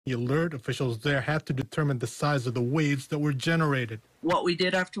The alert, officials there had to determine the size of the waves that were generated. What we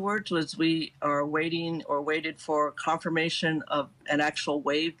did afterwards was we are waited for confirmation of an actual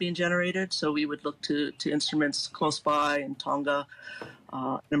wave being generated. So we would look to instruments close by in Tonga,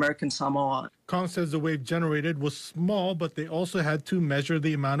 American Samoa. Kong says the wave generated was small, but they also had to measure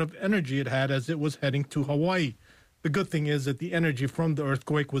the amount of energy it had as it was heading to Hawaii. The good thing is that the energy from the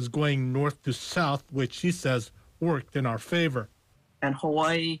earthquake was going north to south, which she says worked in our favor. And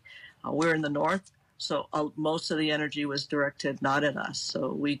Hawaii, we're in the north, so most of the energy was directed not at us.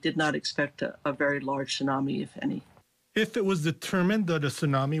 So we did not expect a very large tsunami, if any. If it was determined that a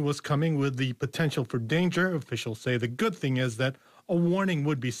tsunami was coming with the potential for danger, officials say the good thing is that a warning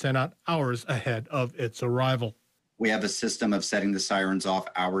would be sent out hours ahead of its arrival. We have a system of setting the sirens off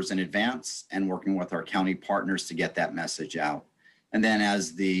hours in advance and working with our county partners to get that message out. And then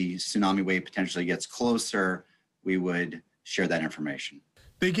as the tsunami wave potentially gets closer, we would share that information.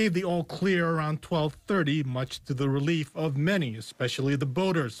 They gave the all clear around 12:30, much to the relief of many, especially the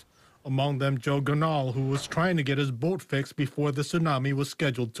boaters. Among them, Joe Gonal, who was trying to get his boat fixed before the tsunami was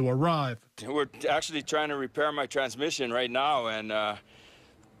scheduled to arrive. We're actually trying to repair my transmission right now, and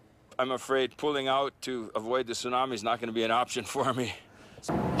I'm afraid pulling out to avoid the tsunami is not going to be an option for me.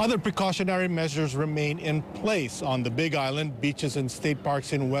 Other precautionary measures remain in place. On the Big Island, beaches and state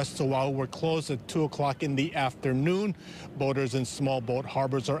parks in West Oahu were closed at 2 o'clock in the afternoon. Boaters in small boat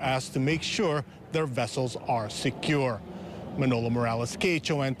harbors are asked to make sure their vessels are secure. Manolo Morales,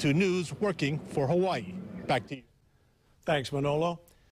 KHON2 News, working for Hawaii. Back to you. Thanks, Manolo.